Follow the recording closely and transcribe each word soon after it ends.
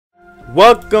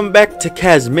Welcome back to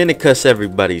Casminicus,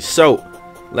 everybody. So,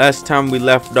 last time we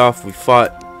left off, we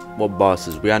fought what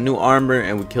bosses? We got new armor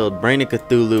and we killed Brain of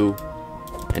Cthulhu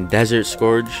and Desert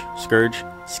Scourge, Skeege,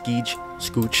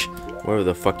 Scooch, whatever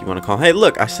the fuck you want to call it. Hey,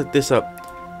 look, I set this up.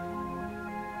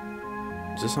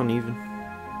 Is this uneven?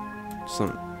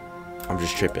 I'm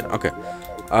just tripping. Okay.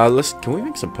 Can we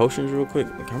make some potions real quick?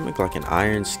 Can I make like an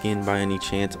iron skin by any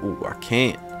chance? Ooh, I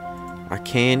can't. I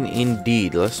can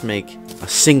indeed. Let's make a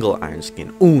single iron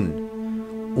skin.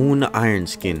 Un iron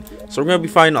skin. So we're gonna be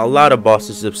fighting a lot of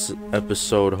bosses this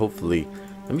episode, hopefully.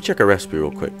 Let me check our recipe real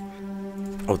quick.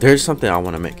 Oh, there's something I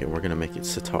want to make, and we're gonna make it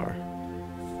SITAR.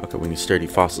 Okay, we need sturdy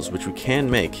fossils, which we can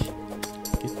make.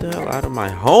 Get the hell out of my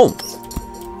home.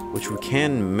 Which we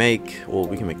can make. Well,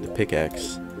 we can make the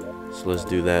pickaxe. So let's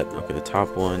do that. Okay, the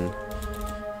top one.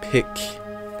 Pick.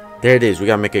 There it is. We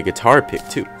gotta make a guitar pick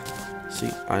too.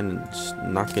 See, I'm just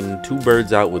knocking two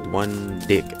birds out with one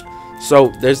dick. So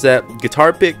there's that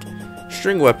guitar pick.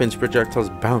 String weapons, projectiles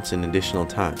bounce in additional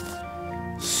time.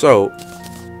 So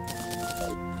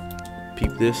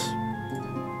peep this.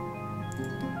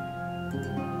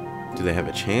 Do they have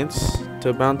a chance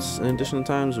to bounce in additional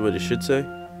times? What it should say.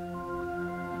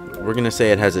 We're gonna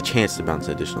say it has a chance to bounce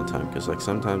additional time because like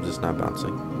sometimes it's not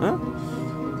bouncing. Huh?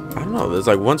 I don't know. There's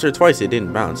like once or twice it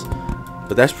didn't bounce,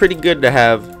 but that's pretty good to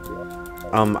have.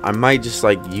 I might just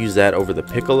like use that over the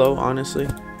piccolo, honestly.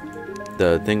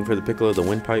 The thing for the piccolo, the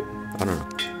windpipe. I don't know,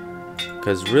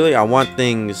 because really I want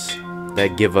things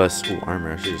that give us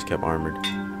armor. I should just kept armored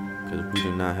because we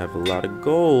do not have a lot of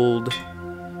gold.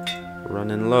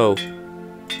 Running low.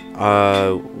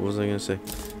 What was I gonna say?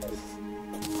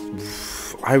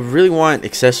 I really want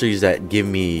accessories that give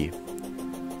me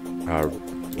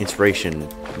inspiration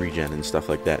regen and stuff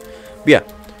like that. But yeah,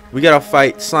 we gotta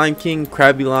fight Slime King,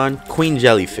 Crabulon, Queen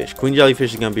Jellyfish. Queen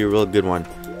Jellyfish is gonna be a real good one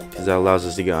because that allows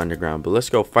us to get underground. But let's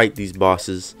go fight these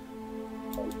bosses.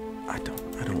 I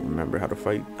don't remember how to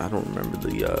fight. I don't remember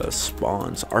the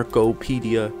spawns.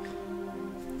 Arcopedia,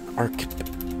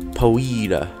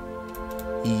 Arcpoida.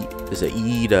 There's a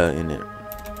Ida in it.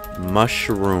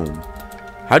 Mushroom.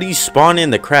 How do you spawn in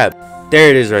the crab? There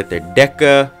it is right there.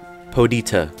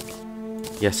 Decapodita.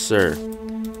 Yes, sir.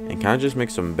 And can I just make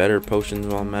some better potions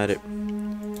while I'm at it?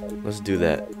 Let's do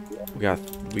that. We got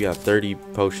 30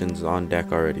 potions on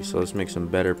deck already. So let's make some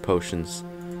better potions.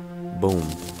 Boom.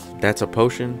 That's a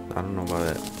potion? I don't know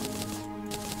about that.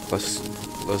 Let's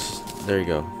there you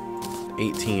go.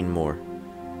 18 more.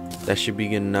 That should be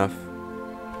good enough.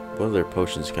 What other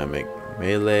potions can I make?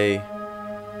 Melee.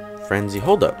 Frenzy.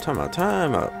 Hold up. Time out.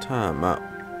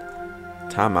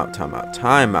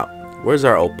 Where's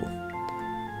our opal?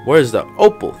 Where's the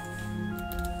opal?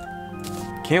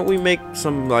 Can't we make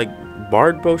some like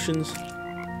bard potions?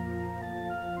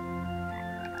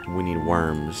 We need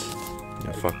worms.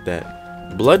 Yeah, fuck that.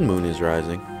 Blood moon is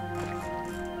rising.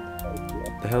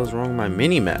 What the hell is wrong with my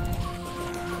mini map?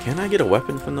 Can I get a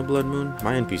weapon from the blood moon?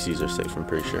 My NPCs are safe, I'm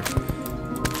pretty sure. I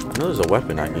know there's a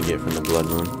weapon I can get from the blood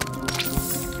moon.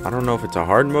 I don't know if it's a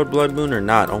hard mode blood moon or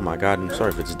not. Oh my god, I'm sorry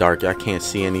if it's dark. I can't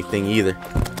see anything either.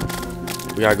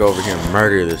 We gotta go over here and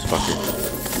murder this fucker.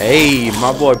 Hey,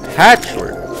 my boy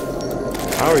Patchwork.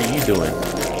 How are you doing?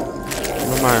 I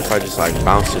don't mind if I just like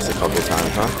bounce this a couple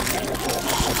times, huh?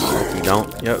 If you don't.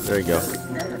 Yep, there you go.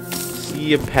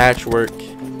 See ya, Patchwork.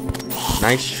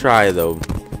 Nice try though.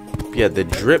 Yeah, the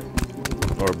drip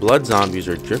or blood zombies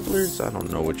or dripplers. I don't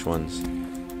know which ones.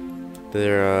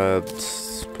 They're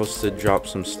supposed to drop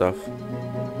some stuff.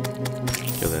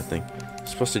 Kill that thing.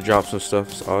 Supposed to drop some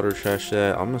stuff. So auto trash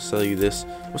that. I'm gonna sell you this.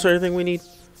 What's everything we need?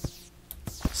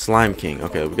 Slime King.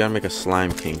 Okay, we gotta make a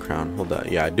Slime King crown. Hold on.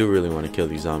 Yeah, I do really want to kill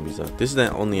these zombies though. This is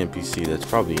the only NPC that's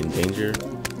probably in danger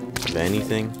of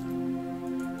anything.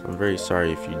 I'm very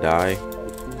sorry if you die.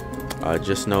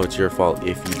 Just know it's your fault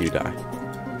if you do die.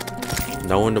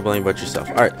 No one to blame but yourself.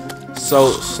 Alright.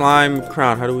 So slime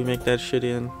crown. How do we make that shit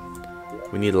in?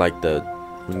 We need like we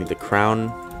need the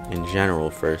crown in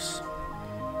general first.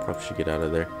 Probably should get out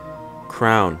of there.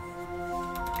 Crown.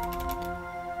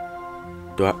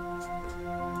 Do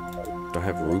I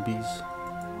have rubies?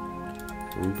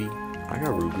 Ruby? I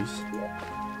got rubies.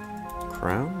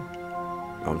 Crown?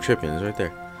 Oh, I'm tripping. It's right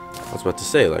there. I was about to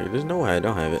say, like, there's no way I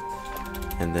don't have it.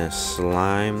 And then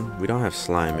slime. We don't have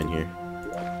slime in here.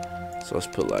 So let's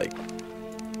put like,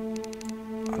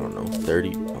 I don't know,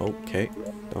 30. Okay.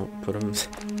 Don't put them.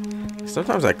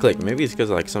 Sometimes I click. Maybe it's because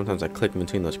like sometimes I click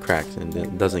between those cracks and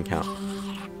it doesn't count.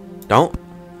 Don't.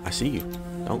 I see you.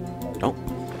 Don't.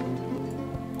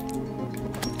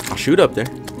 I'll shoot up there.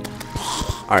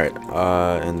 Alright.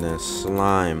 And then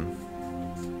slime.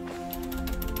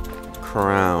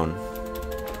 Crown.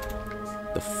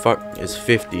 The fuck is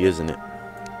 50, isn't it?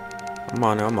 I'm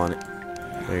on it, I'm on it.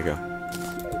 There you go.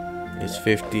 It's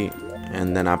 50,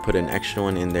 and then I put an extra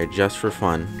one in there just for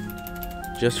fun.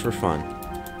 Just for fun.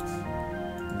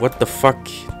 What the fuck?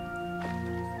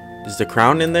 Is the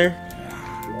crown in there?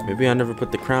 Maybe I never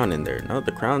put the crown in there. No,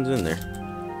 the crown's in there.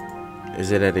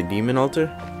 Is it at a demon altar?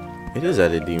 It is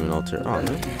at a demon altar. Oh,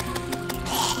 man.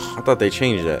 I thought they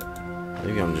changed that.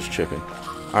 Maybe I'm just tripping.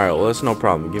 Alright, well, that's no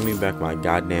problem. Give me back my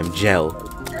goddamn gel.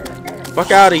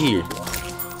 Fuck out of here.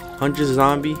 Hunter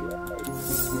zombie.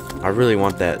 I really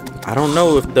want that. I don't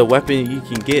know if the weapon you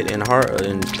can get in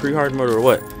pre-hard mode or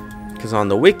what. Because on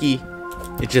the wiki,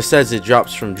 it just says it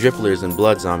drops from dripplers and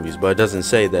blood zombies, but it doesn't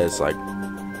say that it's like,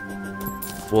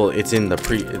 well, it's in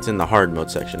the hard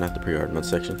mode section, not the pre-hard mode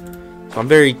section. So I'm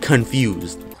very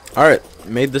confused. Alright,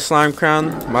 made the slime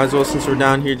crown. Might as well, since we're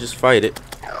down here, just fight it.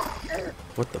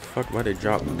 What the fuck? Why'd it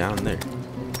drop down there?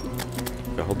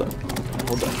 Okay, hold up.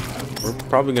 Hold up. We're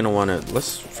probably gonna wanna,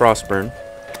 let's frostburn.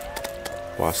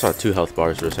 Well, I saw 2 health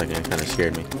bars for a second. It kind of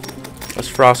scared me. Let's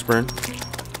frostburn.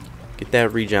 Get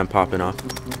that regen popping off.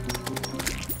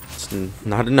 It's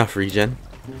not enough regen.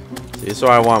 See, that's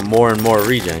why I want more and more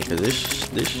regen, because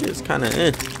this shit's kind of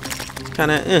It's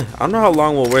kind of I don't know how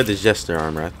long we'll wear this jester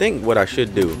armor. I think what I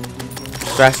should do,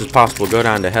 as fast as possible, go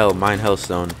down to hell, mine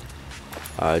hellstone,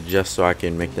 just so I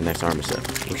can make the next armor set.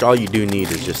 Which all you do need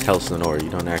is just hellstone ore. You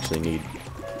don't actually need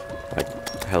like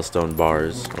hellstone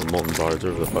bars or molten bars,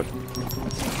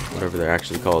 whatever they're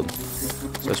actually called.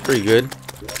 So that's pretty good.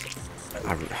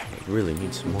 I really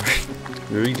need some more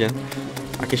regen.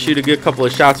 I can shoot a good couple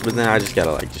of shots, but then I just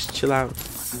gotta like just chill out,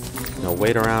 you know,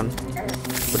 wait around.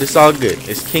 But it's all good.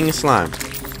 It's King Slime,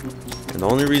 and the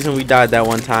only reason we died that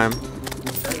one time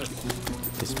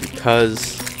is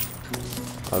because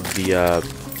of the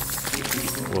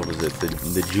what was it?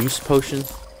 The juice potion.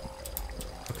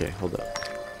 Okay, hold up.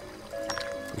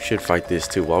 We should fight this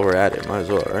too while we're at it. Might as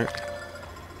well, right?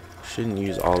 Shouldn't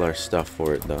use all our stuff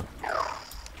for it though.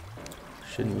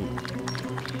 Shouldn't.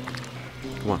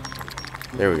 Come on.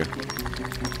 There we go.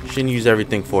 Shouldn't use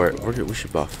everything for it. We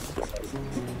should buff.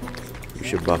 We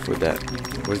should buff with that.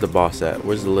 Where's the boss at?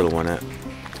 Where's the little one at?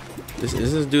 Is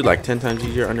this dude like 10 times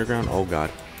easier underground? Oh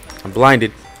god. I'm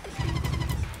blinded.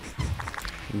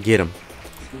 Get him.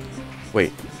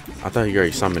 Wait. I thought you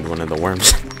already summoned one of the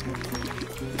worms.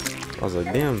 I was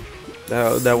like, damn.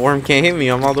 That worm can't hit me.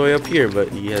 I'm all the way up here. But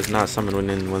he has not summoned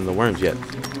one of the worms yet.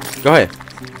 Go ahead.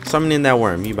 Summon in that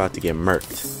worm. You about to get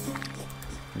murked.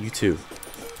 You too.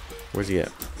 Where's he at?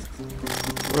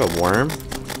 What a worm?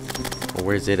 Or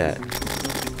where's it at?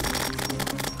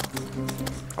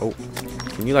 Oh.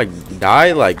 Can you like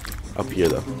die? Like up here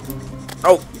though.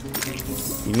 Oh.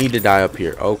 You need to die up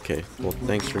here. Okay. Well,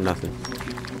 thanks for nothing.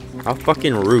 How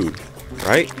fucking rude.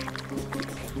 Right?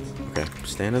 Okay.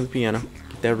 Stand on the piano.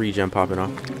 Get that regen popping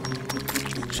off.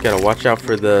 Just gotta watch out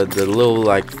for the little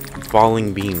like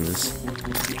falling beams.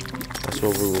 That's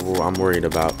what I'm worried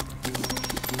about.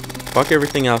 Fuck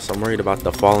everything else. I'm worried about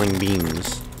the falling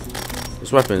beams.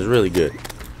 This weapon is really good.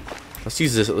 Let's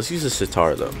use this. Let's use the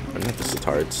SITAR though. Or not the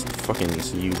SITAR. It's fucking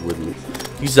you would loot.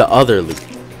 Use the other loot.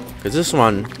 Cause this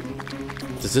one,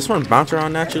 does this one bounce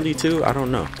around naturally too? I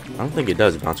don't know. I don't think it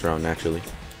does bounce around naturally.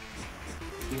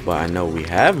 But I know we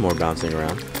have more bouncing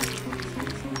around.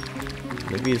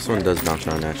 Maybe this one does bounce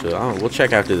around naturally. I don't know. We'll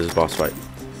check after this boss fight.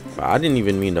 But I didn't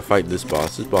even mean to fight this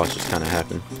boss. This boss just kind of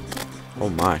happened. Oh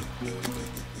my.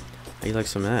 You like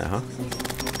some of that, huh?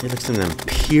 You like some of them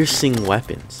piercing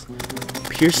weapons.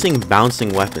 Piercing,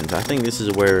 bouncing weapons. I think this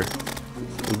is where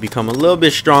we become a little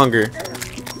bit stronger.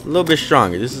 A little bit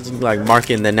stronger. This is like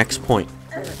marking the next point.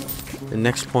 The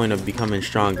next point of becoming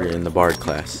stronger in the Bard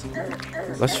class.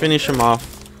 Let's finish him off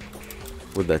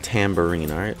with a tambourine,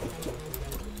 alright?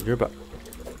 You're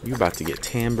about to get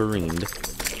tambourined.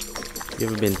 You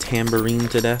ever been tambourined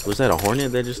to death? Was that a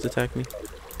hornet that just attacked me?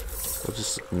 We'll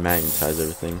just magnetize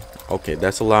everything. Okay,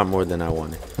 that's a lot more than I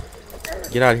wanted.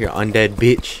 Get out of here, undead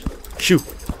bitch. Shoot.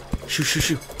 Shoot, shoot,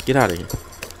 shoot. Get out of here.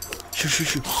 Shoot, shoot,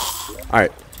 shoot.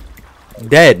 Alright.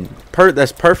 Dead.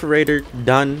 That's Perforator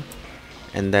done.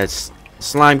 And that's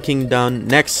Slime King done.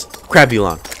 Next,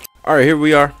 Crabulon. Alright, here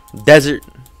we are. Desert.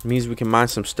 Means we can mine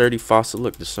some sturdy fossil.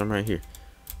 Look, there's some right here.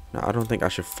 Now, I don't think I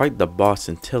should fight the boss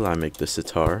until I make the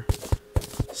SITAR.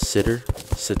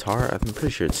 SITAR? I'm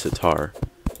pretty sure it's SITAR.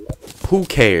 Who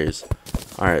cares?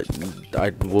 Alright,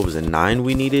 what was it, 9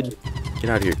 we needed? Get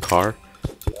out of here, car.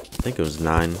 I think it was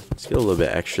 9. Let's get a little bit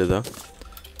extra, though.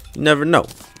 You never know.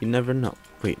 You never know.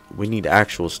 Wait, we need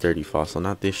actual sturdy fossil,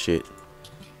 not this shit.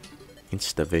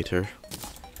 Instavator.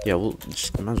 Yeah, we'll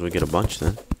just might as well get a bunch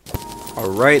then.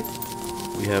 Alright.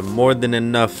 We have more than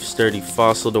enough sturdy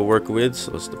fossil to work with,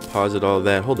 so let's deposit all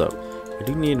that. Hold up. I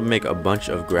do need to make a bunch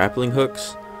of grappling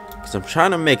hooks, because I'm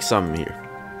trying to make something here.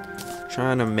 I'm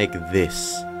trying to make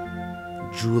this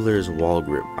jeweler's wall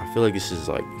grip. I feel like this is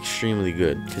like extremely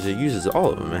good, because it uses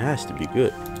all of them. It has to be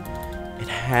good. It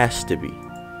has to be.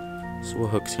 So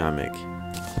what hooks can I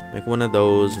make? Make one of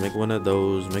those, make one of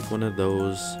those, make one of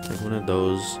those, make one of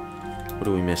those. What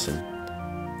are we missing?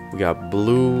 We got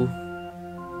blue.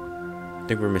 I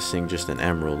think we're missing just an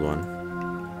emerald one.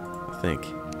 I think.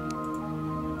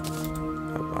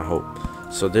 I hope.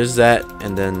 So there's that,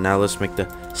 and then now let's make the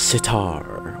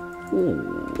SITAR.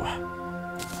 Ooh.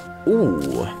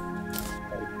 Ooh.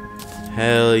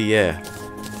 Hell yeah.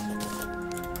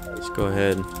 Let's go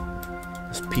ahead.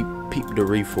 Let's peep the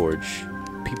reforge.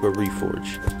 Peep a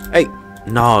reforge. Hey,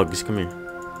 Nogs, come here.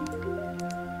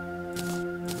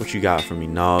 What you got for me,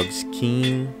 Nogs?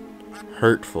 Keen,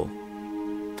 hurtful.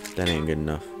 That ain't good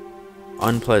enough.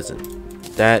 Unpleasant.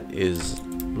 That is a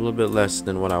little bit less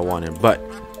than what I wanted. But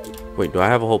wait, do I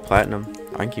have a whole platinum?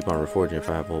 I can keep on reforging if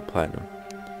I have a whole platinum.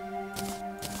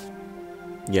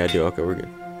 Yeah, I do. Okay, we're good.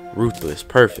 Ruthless,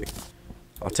 perfect.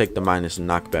 I'll take the minus and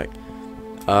knockback.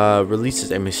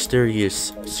 Releases a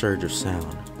mysterious surge of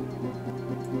sound.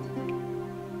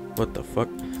 What the fuck?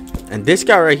 And this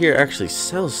guy right here actually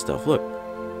sells stuff. Look.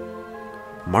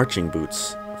 Marching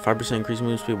boots. 5% increase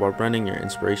movement speed while running. Your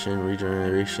inspiration and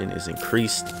regeneration is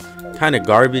increased. Kind of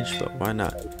garbage, but why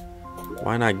not?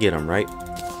 Why not get them, right?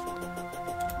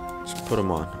 Just put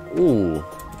them on. Ooh.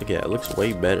 Look at that. It looks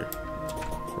way better.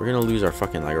 We're going to lose our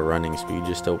fucking like running speed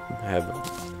just to have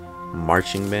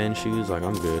marching band shoes. Like,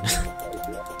 I'm good.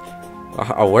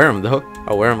 I'll wear them, though.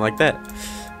 I'll wear them like that.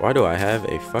 Why do I have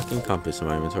a fucking compass in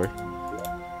my inventory?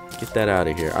 Get that out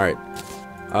of here. All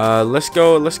right. Let's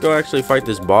go actually fight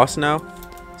this boss now.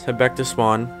 Let's head back to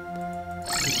spawn.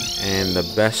 And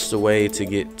the best way to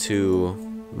get to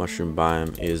mushroom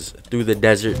biome is through the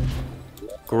desert.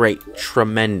 Great.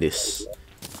 Tremendous.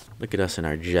 Look at us in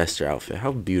our jester outfit.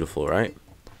 How beautiful, right?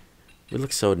 We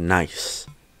look so nice.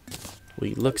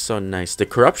 We look so nice. The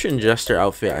corruption jester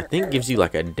outfit, I think, gives you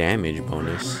like a damage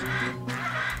bonus.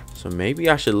 So maybe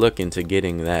I should look into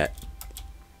getting that.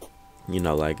 You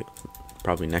know, like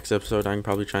probably next episode I can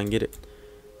probably try and get it.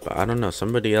 But I don't know.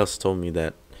 Somebody else told me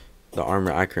that the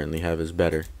armor I currently have is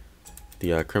better.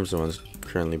 The crimson one's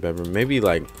currently better. Maybe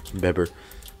like better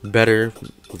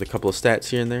with a couple of stats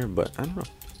here and there. But I don't know.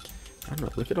 I don't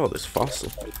know. Look at all this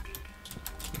fossil.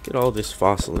 Look at all this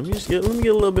fossil. Let me get a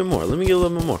little bit more. Let me get a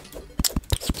little bit more.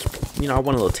 You know, I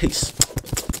want a little taste.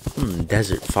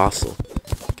 Desert fossil.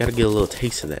 Gotta get a little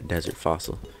taste of that desert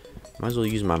fossil. Might as well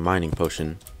use my mining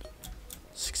potion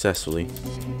successfully.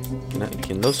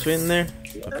 Can those fit in there?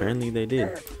 Apparently they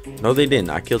did. No, they didn't.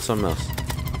 I killed something else.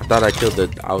 I thought I killed the.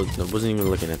 I wasn't even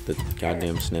looking at the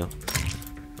goddamn snail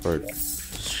or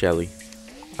Shelly.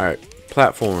 All right,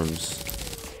 platforms.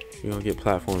 We're gonna get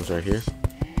platforms right here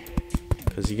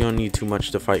because you're gonna need too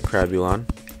much to fight Crabulon.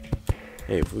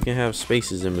 Hey, if we can have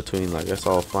spaces in between, like, that's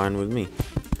all fine with me.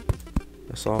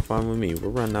 That's all fine with me. We're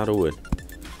running out of wood.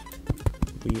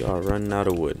 We are running out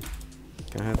of wood.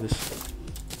 Can I have this?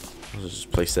 I'll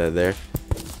just place that there.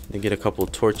 Then get a couple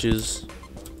of torches.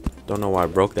 Don't know why I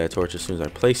broke that torch as soon as I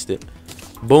placed it.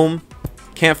 Boom.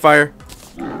 Campfire.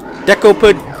 Deco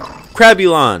put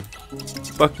Crabulon.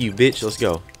 Fuck you, bitch. Let's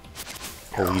go.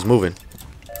 Oh, he's moving.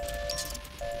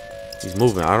 He's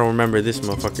moving. I don't remember this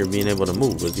motherfucker being able to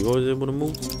move. Was he always able to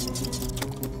move?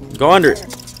 Go under it.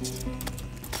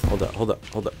 Hold up, hold up,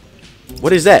 hold up.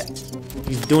 What is that?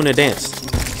 He's doing a dance.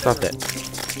 Stop that.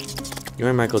 You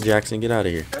ain't Michael Jackson. Get out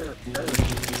of here.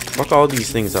 Fuck all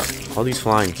these things up. All these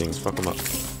flying things. Fuck them up.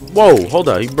 Whoa, hold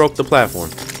up. He broke the platform.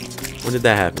 When did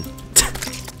that happen?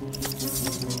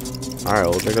 Alright,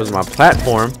 well, there goes my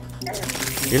platform.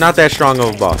 You're not that strong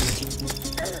of a boss.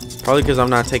 Probably because I'm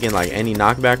not taking like any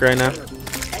knockback right now.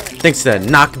 Thanks to that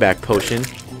knockback potion.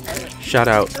 Shout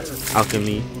out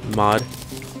Alchemy Mod.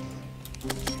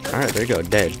 Alright, there you go.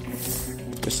 Dead.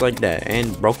 Just like that.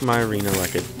 And broke my arena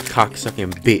like a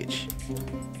cocksucking bitch.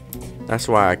 That's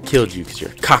why I killed you, because you're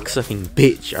a cocksucking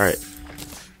bitch. Alright.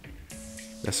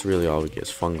 That's really all we get is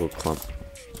fungal clump.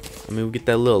 I mean, we get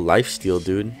that little lifesteal,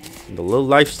 dude. The little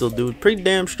lifesteal, dude, pretty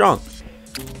damn strong.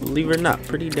 Believe it or not,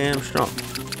 pretty damn strong.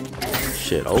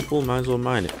 Shit, opal, might as well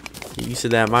mine it. Get used to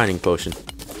that mining potion.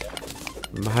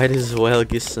 Might as well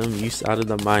get some use out of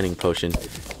the mining potion.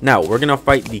 Now, we're gonna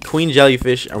fight the queen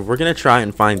jellyfish, and we're gonna try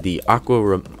and find the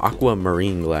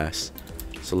aquamarine glass.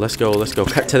 So let's go, let's go.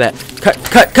 Cut to that. Cut,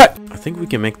 cut, cut! I think we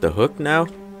can make the hook now.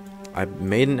 I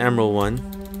made an emerald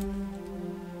one.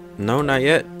 No, not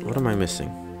yet. What am I missing?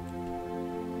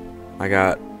 I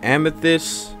got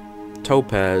amethyst,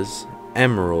 topaz,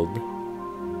 emerald,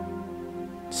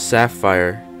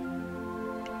 sapphire.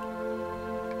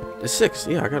 It's 6.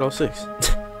 Yeah, I got all 6.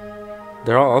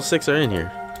 They're all 6 are in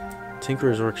here.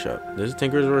 Tinkerer's Workshop. There's a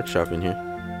Tinkerer's Workshop in here.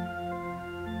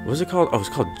 What's it called? Oh, it's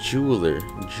called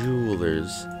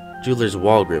Jeweler's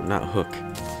wall grip, not hook.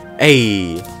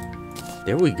 Hey,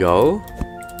 there we go.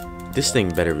 This thing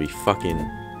better be fucking.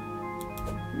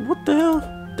 What the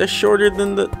hell? That's shorter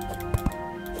than the.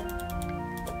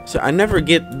 So I never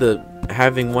get the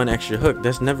having one extra hook.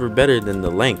 That's never better than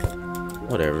the length.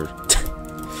 Whatever.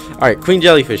 All right, queen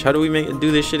jellyfish. How do we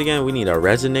do this shit again? We need a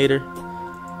resonator.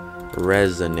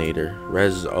 Resonator.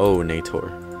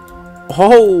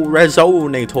 Oh,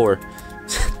 resonator.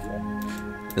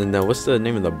 And then what's the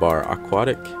name of the bar?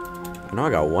 Aquatic. I know I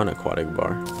got 1 aquatic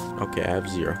bar. Okay, I have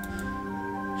 0.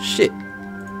 Shit.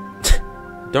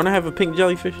 Don't I have a pink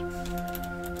jellyfish?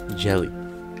 Jelly.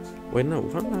 Wait, no.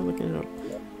 Why am I looking it up?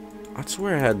 I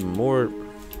swear I had more.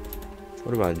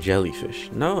 What about jellyfish?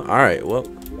 No? Alright, well.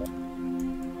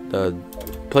 The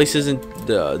place isn't.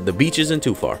 The beach isn't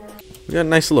too far. We got a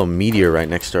nice little meteor right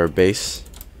next to our base.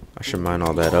 I should mine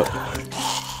all that up.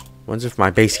 What's if my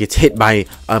base gets hit by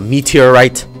a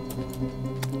meteorite?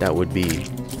 That would be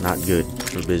not good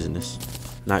for business.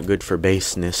 Not good for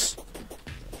baseness.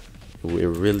 It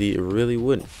really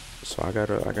wouldn't. So I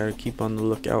gotta keep on the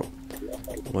lookout.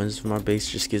 Once if my base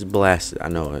just gets blasted. I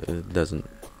know it doesn't.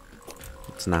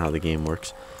 It's not how the game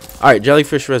works. All right,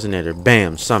 jellyfish resonator.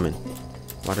 Bam, summon.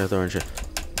 Why did I throw in shit?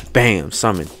 Bam,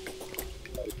 summon.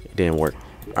 It didn't work.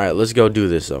 All right, let's go do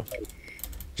this though.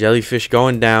 Jellyfish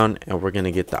going down, and we're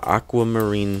gonna get the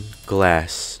aquamarine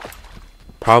glass.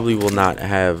 Probably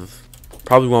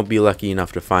won't be lucky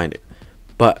enough to find it,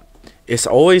 but it's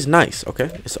always nice.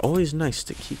 Okay, it's always nice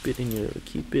to keep it in your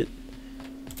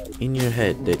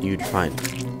head that you'd find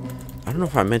it. I don't know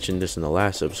if I mentioned this in the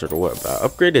last episode or what, but I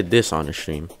upgraded this on the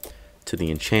stream to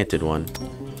the enchanted one,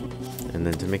 and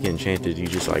then to make it enchanted, you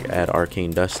just like add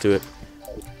arcane dust to it.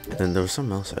 And then there was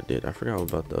something else I did. I forgot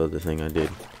about the other thing I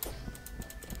did.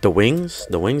 The wings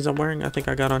I'm wearing, I think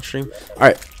I got on stream.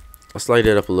 Alright, let's light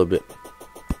it up a little bit,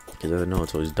 because I know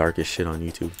it's always dark as shit on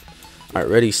YouTube. Alright,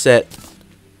 ready, set,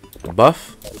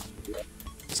 buff.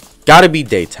 It's gotta be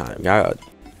daytime.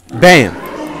 Bam!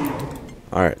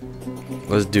 Alright,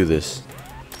 let's do this.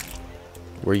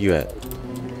 Where you at?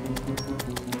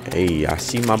 Hey, I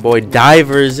see my boy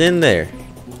Diver's in there.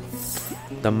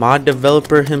 The mod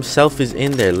developer himself is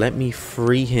in there. Let me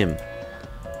free him.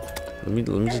 Let me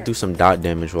just do some dot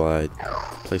damage while I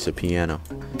place a piano.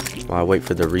 While I wait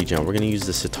for the regen. We're gonna use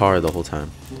the sitar the whole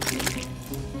time,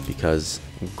 because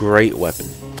great weapon.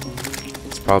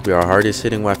 It's probably our hardest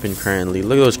hitting weapon currently.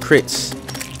 Look at those crits.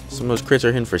 Some of those crits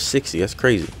are hitting for 60. That's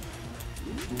crazy.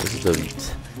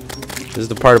 This is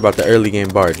the part about the early game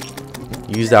bard.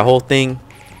 You use that whole thing,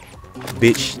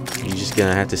 bitch. You're just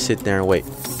gonna have to sit there and wait.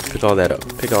 Pick all that up.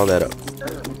 Pick all that up.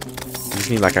 You just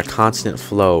need like a constant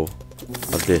flow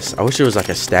of this. I wish there was like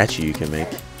a statue you can make.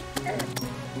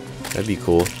 That'd be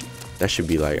cool. That should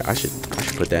be like, I should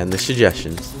put that in the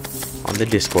suggestions on the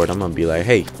Discord. I'm gonna be like,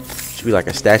 hey, should be like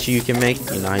a statue you can make.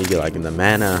 You know how you get like in the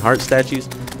mana and heart statues?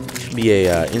 Should be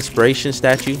a inspiration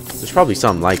statue. There's probably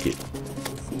something like it,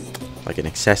 like an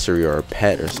accessory or a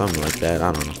pet or something like that.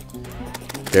 I don't know.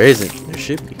 If there isn't, there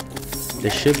should be.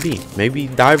 There should be. Maybe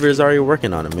Diver is already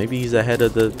working on it. Maybe he's ahead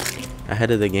of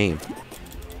the game.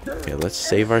 Okay, let's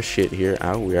save our shit here.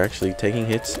 Ow, we're actually taking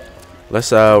hits.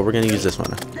 We're gonna use this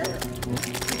one.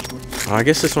 Oh, I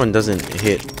guess this one doesn't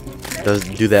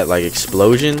do that like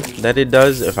explosion that it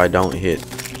does if I don't hit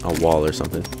a wall or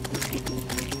something.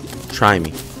 Try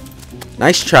me.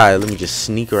 Nice try. Let me just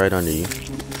sneak right under you.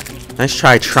 Nice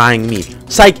try trying me.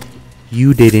 Psych!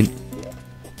 You didn't.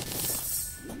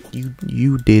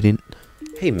 You didn't.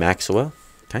 Hey Maxwell,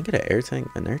 can I get an air tank?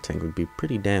 An air tank would be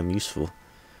pretty damn useful.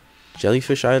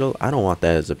 Jellyfish idol? I don't want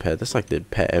that as a pet. That's like the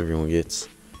pet everyone gets.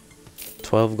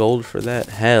 12 gold for that?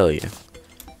 Hell yeah.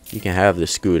 You can have the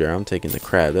scooter. I'm taking the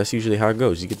crab. That's usually how it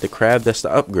goes. You get the crab, that's the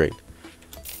upgrade.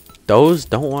 Those,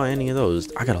 don't want any of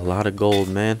those. I got a lot of gold,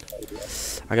 man.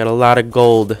 I got a lot of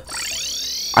gold.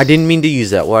 I didn't mean to use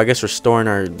that. Well, I guess we're storing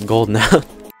our gold now.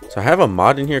 So I have a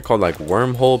mod in here called like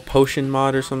wormhole potion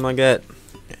mod or something like that.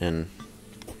 And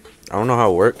I don't know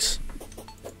how it works,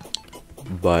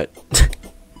 but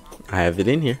I have it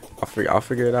in here. I'll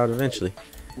figure it out eventually.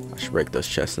 I should break those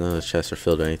chests. None of those chests are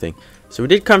filled or anything. So we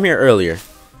did come here earlier.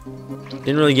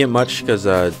 Didn't really get much because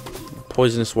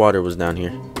poisonous water was down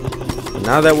here. But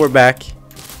now that we're back,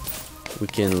 we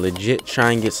can legit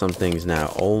try and get some things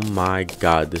now. Oh my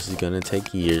god, this is gonna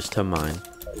take years to mine.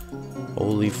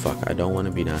 Holy fuck, I don't want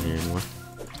to be down here anymore.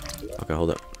 Okay,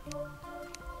 hold up.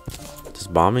 Does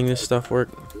bombing this stuff work?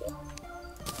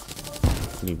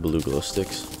 Need blue glow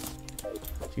sticks.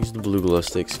 Let's use the blue glow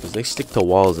sticks because they stick to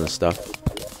walls and stuff.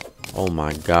 Oh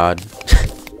my god.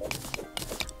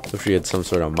 Wish we had some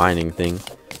sort of mining thing.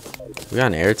 We got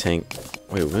an air tank.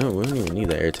 Wait, we don't even need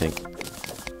the air tank.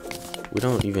 We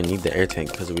don't even need the air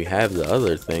tank because we have the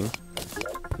other thing.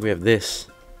 We have this.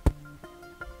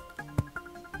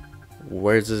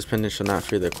 Where's this pendant shall not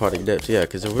fear the aquatic depths? Yeah,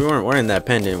 because if we weren't wearing that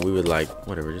pendant, we would like,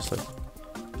 whatever, just like,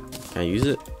 can I use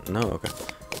it? No, okay.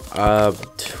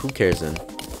 Who cares then?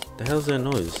 The hell's that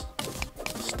noise?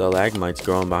 Stalagmites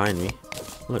growing behind me.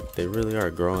 Look, they really are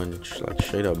growing like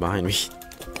straight up behind me.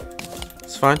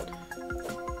 It's fine.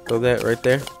 Throw that right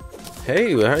there.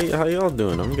 Hey, how y'all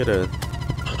doing? I'm gonna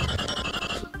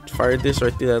fire this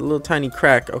right through that little tiny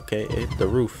crack. Okay, it hit the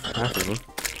roof. Half of them.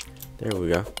 There we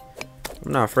go.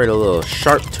 I'm not afraid of a little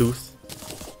sharp tooth.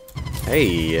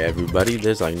 Hey, everybody.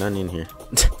 There's like none in here.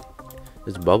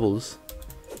 There's bubbles.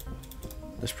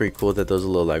 That's pretty cool that those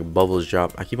little like bubbles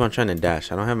drop. I keep on trying to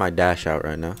dash. I don't have my dash out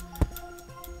right now.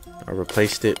 I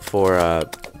replaced it for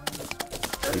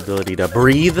the ability to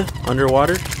breathe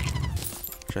underwater,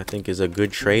 which I think is a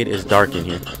good trade. It's dark in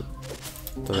here.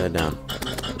 Throw that down.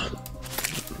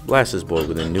 Blast this boy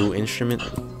with a new instrument.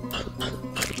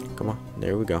 Come on.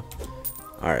 There we go.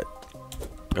 Alright.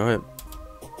 Go ahead.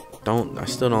 I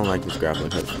still don't like this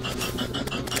grappling hook.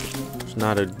 It's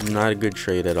not a good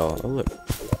trade at all. Oh look,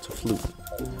 it's a flute.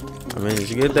 I mean,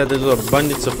 it's good that there's an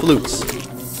abundance of flutes.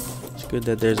 It's good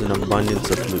that there's an abundance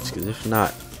of flutes, because if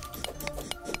not,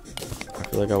 I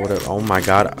feel like I would have. Oh my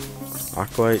god,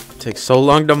 Aquamarine takes so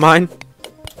long to mine.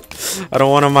 I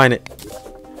don't want to mine it.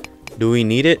 Do we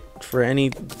need it for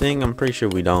anything? I'm pretty sure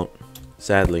we don't.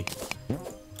 Sadly,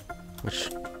 which.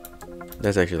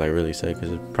 That's actually like really sad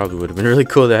because it probably would have been really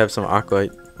cool to have some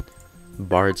Aquamarine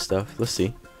barred stuff. Let's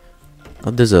see. Oh,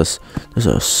 there's a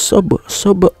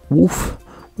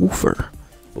woofer,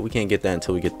 but we can't get that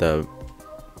until we get the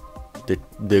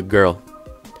girl.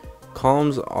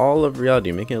 Calms all of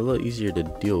reality, making it a little easier to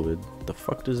deal with. The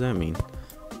fuck does that mean?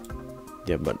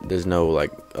 Yeah, but there's no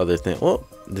like other thing. Oh,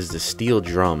 there's the steel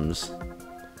drums.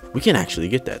 We can actually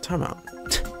get that. Time out.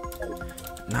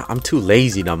 Nah, I'm too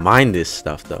lazy to mine this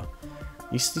stuff though.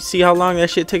 You see how long that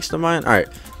shit takes to mine? Alright.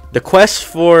 The quest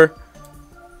for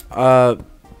the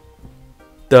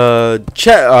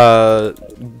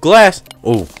glass.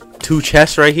 Oh, 2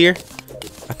 chests right here.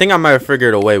 I think I might have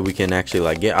figured a way we can actually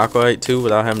like get Aquamarine too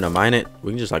without having to mine it.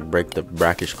 We can just like break the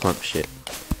brackish clump shit.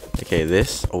 Okay,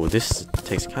 this. Oh, this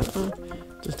takes kind of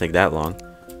doesn't take that long.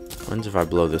 When's if I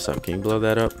blow this up? Can you blow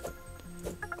that up?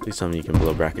 Do something you can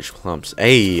blow brackish clumps.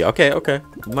 Hey, okay.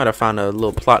 We might have found a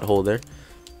little plot hole there.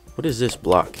 What is this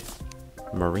block?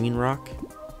 Marine rock?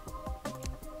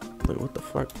 Wait, what the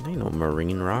fuck? There ain't no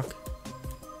marine rock.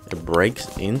 It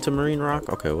breaks into marine rock?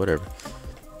 Okay, whatever.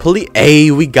 Hey,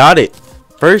 we got it.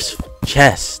 First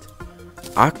chest.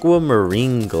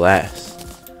 Aquamarine glass.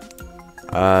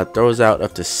 Throws out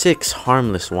up to 6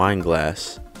 harmless wine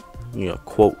glass. You know,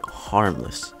 quote,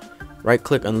 harmless. Right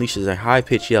click unleashes a high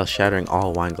pitched yell shattering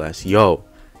all wine glass. Yo,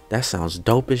 that sounds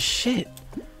dope as shit.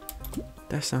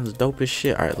 That sounds dope as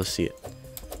shit. Alright, let's see it.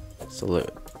 So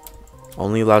look.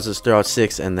 Only allows us to throw out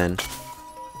 6 and then.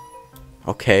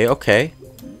 Okay.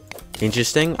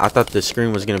 Interesting. I thought the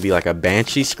scream was gonna be like a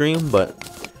banshee scream, but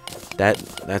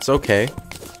that's okay.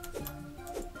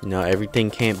 You know,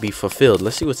 everything can't be fulfilled.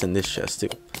 Let's see what's in this chest too.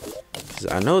 Cause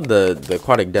I know the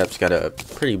aquatic depths got a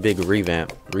pretty big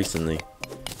revamp recently.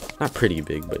 Not pretty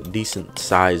big, but decent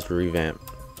sized revamp.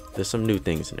 There's some new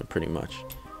things in it pretty much.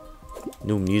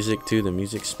 New music too. The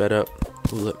music sped up.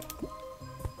 Ooh, look.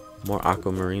 More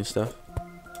aquamarine stuff.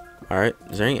 Alright.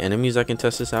 Is there any enemies I can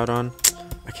test this out on?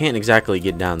 I can't exactly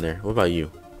get down there. What about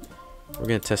you? We're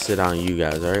going to test it on you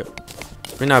guys, alright?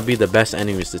 May not be the best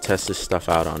enemies to test this stuff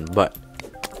out on, but...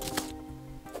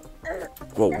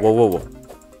 Whoa.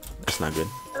 That's not good.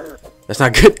 That's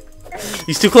not good.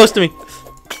 He's too close to me.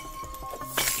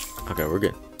 Okay, we're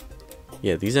good.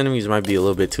 Yeah, these enemies might be a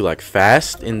little bit too, like,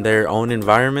 fast in their own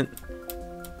environment.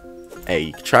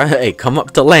 Hey, come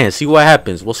up to land. See what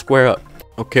happens. We'll square up.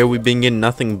 Okay, we've been getting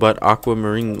nothing but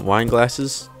aquamarine wine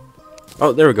glasses.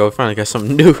 Oh, there we go. We finally got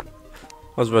something new.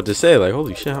 I was about to say, like,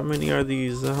 holy shit, how many are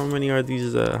these? How many are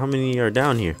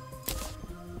down here?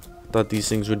 Thought these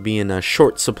things would be in a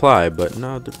short supply, but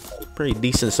no, they're pretty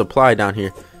decent supply down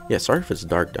here. Yeah, sorry if it's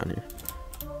dark down here.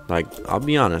 Like, I'll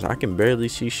be honest, I can barely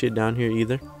see shit down here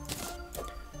either.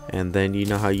 And then you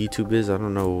know how YouTube is. I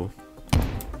don't know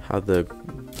how the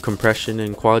compression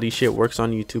and quality shit works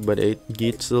on YouTube, but it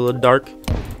gets a little dark.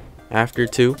 after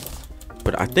too.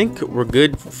 But I think we're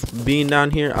good being down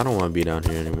here. I don't want to be down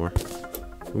here anymore.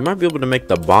 We might be able to make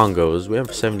the bongos. We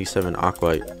have 77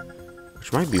 aquite,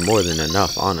 which might be more than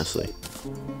enough, honestly.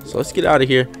 So let's get out of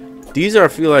here. These I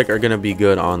feel like are gonna be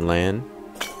good on land,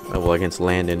 well, against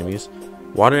land enemies.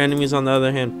 Water enemies, on the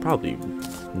other hand, probably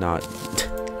not.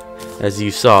 As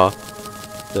you saw,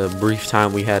 the brief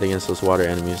time we had against those water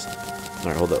enemies. All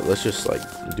right, hold up. Let's just like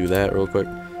do that real quick,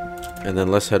 and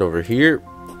then let's head over here,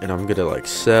 and I'm gonna like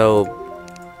sell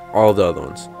all the other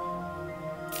ones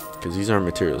because these aren't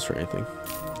materials for anything.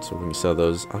 So we can sell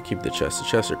those. I'll keep the chests. The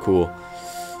chests are cool.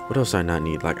 What else do I not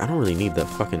need? Like, I don't really need the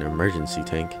fucking emergency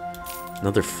tank.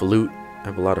 Another flute. I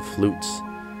have a lot of flutes.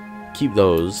 Keep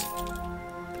those.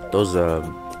 Those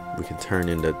we can turn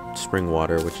into spring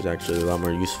water, which is actually a lot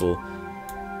more useful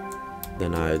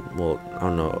than I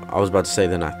don't know. I was about to say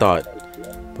than I thought,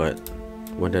 but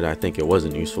when did I think it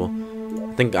wasn't useful?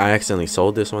 I think I accidentally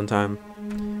sold this one time,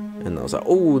 and I was like,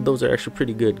 oh, those are actually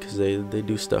pretty good because they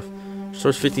do stuff.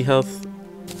 Source 50 health.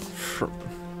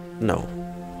 No,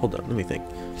 hold up, let me think.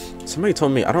 Somebody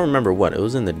told me, I don't remember what, it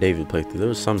was in the David playthrough. There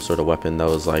was some sort of weapon that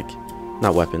was like,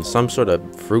 not weapon, some sort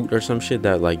of fruit or some shit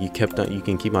that like you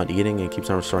can keep on eating and keeps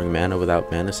on restoring mana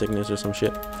without mana sickness or some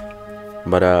shit.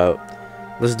 But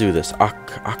let's do this.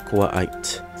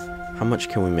 Aquaite. How much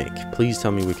can we make? Please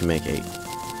tell me we can make 8.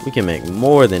 We can make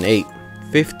more than 8.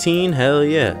 15? Hell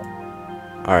yeah.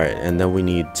 Alright, and then we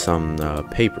need some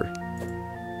paper.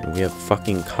 And we have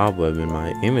fucking cobweb in my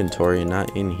inventory and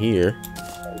not in here.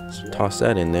 So toss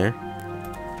that in there.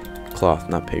 Cloth,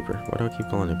 not paper. Why do I keep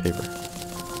calling it paper?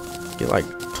 Get like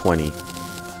 20.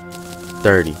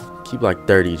 30. Keep like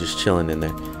 30 just chilling in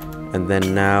there. And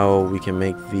then now we can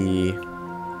make the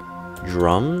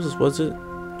drums, was it?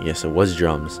 Yes, it was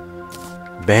drums.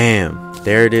 Bam!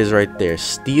 There it is right there.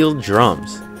 Steel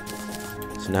drums.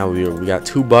 So now we got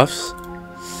 2 buffs.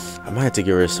 I might have to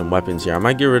get rid of some weapons here. I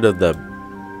might get rid of the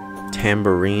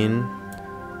tambourine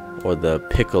or the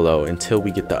piccolo until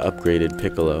we get the upgraded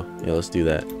piccolo. Yeah, let's do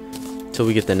that. Until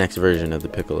we get the next version of the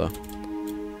piccolo.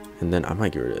 And then I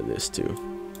might get rid of this too.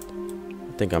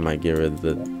 I think I might get rid of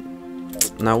the...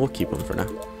 No, we'll keep them for now.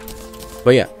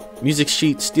 But yeah. Music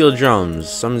sheet, steel drums.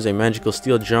 Summons a magical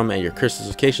steel drum at your cursed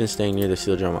location. Staying near the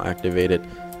steel drum will activate it,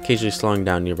 occasionally slowing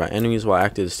down nearby enemies. While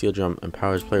active, the steel drum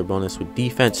empowers player bonus with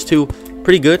defense too.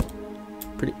 Pretty good.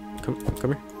 Pretty.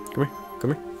 Come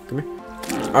here.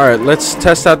 Alright, let's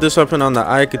test out this weapon on the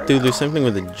Eye of Cthulhu. Same thing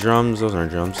with the drums. Those aren't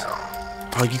drums.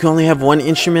 Oh, you can only have 1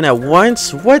 instrument at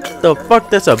once? What the fuck?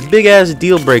 That's a big ass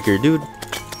deal breaker, dude.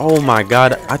 Oh my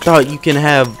god. I thought you can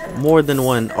have more than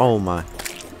 1. Oh my.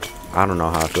 I don't know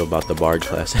how I feel about the bard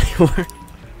class anymore.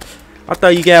 I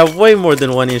thought you could have way more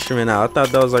than 1 instrument now. I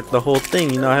thought that was like the whole thing,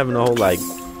 you know, having a whole like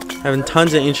having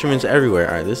tons of instruments everywhere.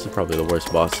 Alright, this is probably the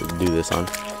worst boss to do this on.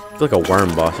 I feel like a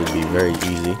worm boss would be very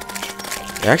easy.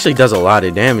 It actually does a lot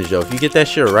of damage though. If you get that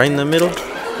shit right in the middle.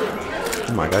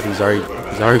 Oh my god, he's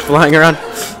already flying around.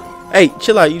 Hey,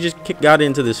 chill out. You just got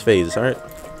into this phase, alright?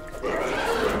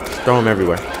 Throw him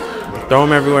everywhere. Throw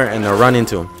him everywhere and then run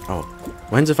into him. Oh,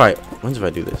 when's if I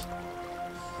do this?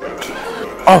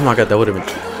 Oh my god, that would have been.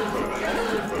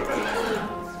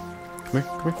 Come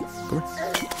here.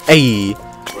 Hey.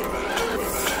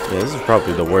 Yeah, this is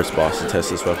probably the worst boss to test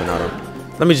this weapon out on.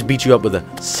 Let me just beat you up with a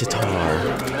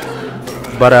SITAR.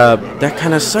 But that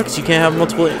kind of sucks. You can't have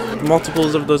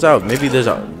multiples of those out. Maybe there's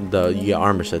you get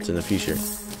armor sets in the future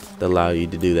that allow you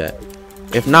to do that.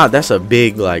 If not, that's a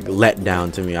big like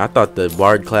letdown to me. I thought the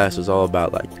bard class was all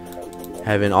about like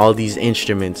having all these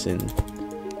instruments and,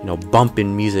 you know,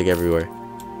 bumping music everywhere.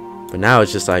 But now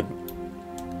it's just like,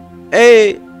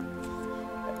 hey,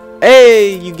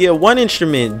 you get 1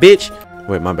 instrument, bitch.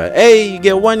 Wait, my bad. Hey, you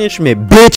get 1 instrument, bitch.